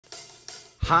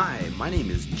Hi, my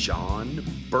name is John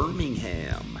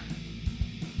Birmingham.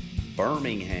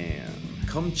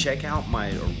 Come check out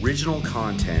my original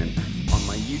content on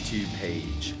my YouTube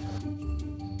page.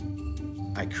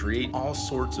 I create all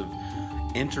sorts of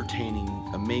entertaining,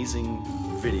 amazing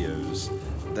videos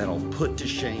that'll put to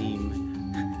shame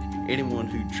anyone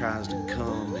who tries to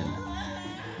come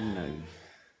and,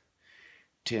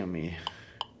 tell me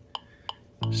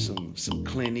some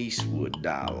Clint Eastwood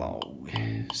dialogue.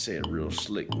 Say it real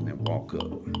slick and then walk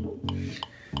up.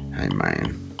 Hey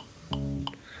man,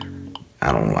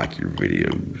 I don't like your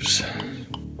videos.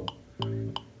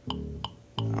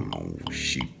 I'm gonna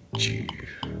shoot you.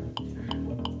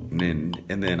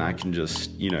 And then I can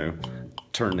just,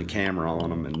 turn the camera on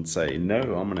them and say, no,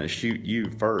 I'm gonna shoot you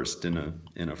first in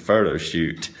a photo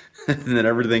shoot. And then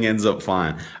everything ends up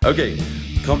fine. Okay,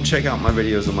 come check out my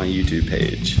videos on my YouTube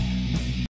page.